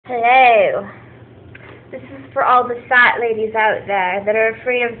Hello. This is for all the fat ladies out there that are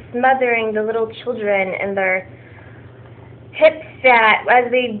afraid of smothering the little children in their hip fat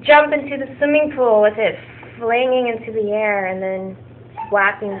as they jump into the swimming pool with it flinging into the air and then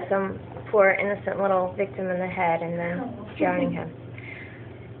whacking some poor innocent little victim in the head and then drowning him.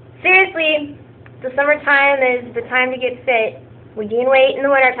 Seriously, the summertime is the time to get fit. We gain weight in the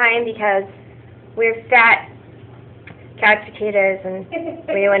wintertime because we're fat couch potatoes and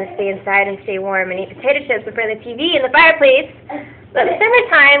we want to stay inside and stay warm and eat potato chips in front of the TV and the fireplace. But in the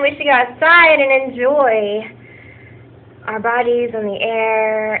summertime, we should go outside and enjoy our bodies and the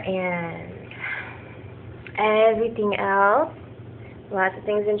air and everything else. Lots of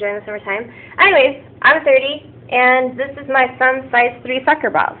things to enjoy in the summertime. Anyways, I'm 30, and this is my son's size 3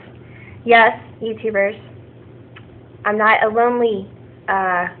 soccer balls. Yes, YouTubers, I'm not a lonely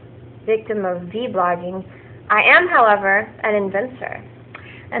victim of vlogging. I am, however, an inventor,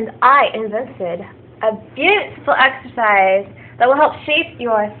 and I invented a beautiful exercise that will help shape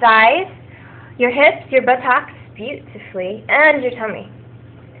your thighs, your hips, your buttocks beautifully, and your tummy.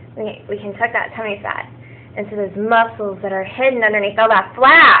 We can tuck that tummy fat into those muscles that are hidden underneath all that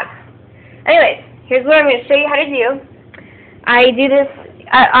flab. Anyways, here's what I'm going to show you how to do. I do this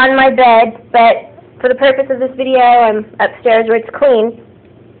on my bed, but for the purpose of this video, I'm upstairs where it's clean,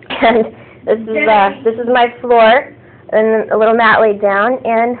 and this is my floor, and a little mat laid down,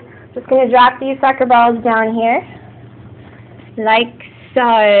 and I'm just going to drop these soccer balls down here, like so.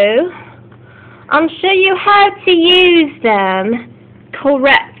 I'll show you how to use them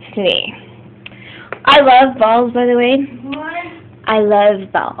correctly. I love balls, by the way. What? I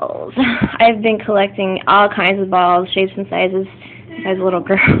love balls. I've been collecting all kinds of balls, shapes and sizes, as a little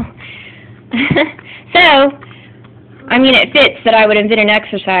girl. So, I mean, it fits that I would invent an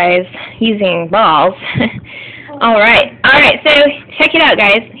exercise using balls. Alright, so check it out,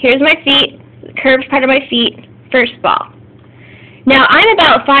 guys. Here's my feet, the curved part of my feet, first ball. Now, I'm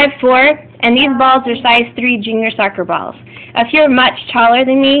about 5'4", and these balls are size 3 junior soccer balls. If you're much taller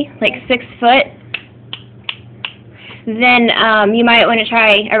than me, like 6 foot, then you might want to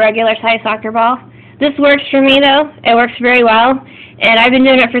try a regular size soccer ball. This works for me, though. It works very well, and I've been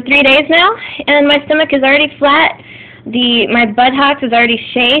doing it for 3 days now, and my stomach is already flat. My buttocks is already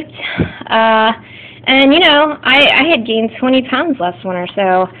shaped, and you know, I had gained 20 pounds last winter,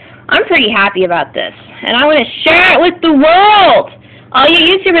 so I'm pretty happy about this, and I want to share it with the world. All you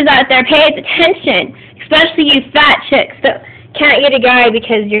YouTubers out there, pay attention, especially you fat chicks that can't get a guy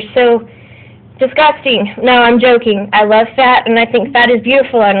because you're so disgusting. No, I'm joking. I love fat, and I think fat is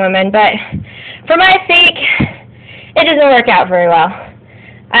beautiful on women, but for my sake, it doesn't work out very well.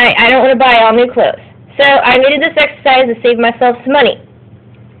 I don't want to buy all new clothes. So I needed this exercise to save myself some money.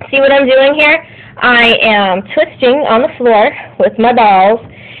 See what I'm doing here? I am twisting on the floor with my balls,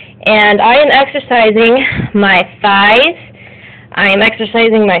 and I am exercising my thighs. I am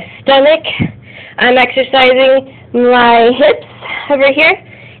exercising my stomach. I'm exercising my hips over here.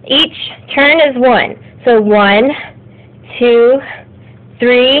 Each turn is 1. So 1, 2,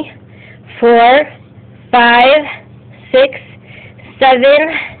 3, 4, 5, 6, 7,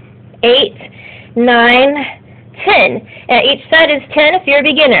 8, 9, 10. And each side is 10 if you're a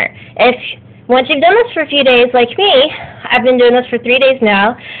beginner. Once you've done this for a few days, like me, I've been doing this for 3 days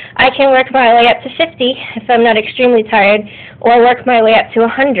now, I can work my way up to 50 if I'm not extremely tired, or work my way up to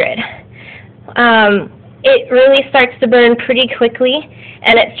 100. It really starts to burn pretty quickly,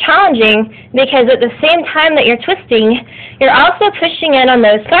 and it's challenging because at the same time that you're twisting, you're also pushing in on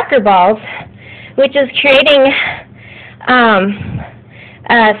those soccer balls, which is creating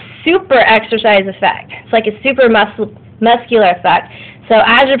a super exercise effect. It's like a super muscular effect. So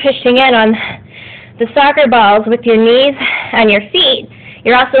as you're pushing in on the soccer balls with your knees and your feet,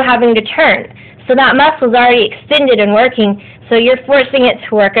 you're also having to turn. So that muscle's already extended and working, so you're forcing it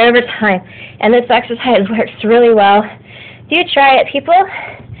to work overtime. And this exercise works really well. Do try it, people.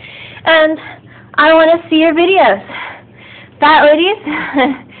 And I want to see your videos. Fat ladies,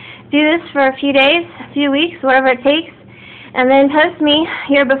 do this for a few days, a few weeks, whatever it takes, and then post me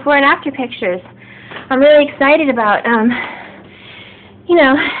your before and after pictures. I'm really excited about, you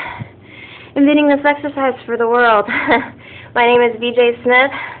know, inventing this exercise for the world. My name is VJ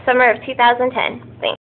Smith, summer of 2010. Thanks.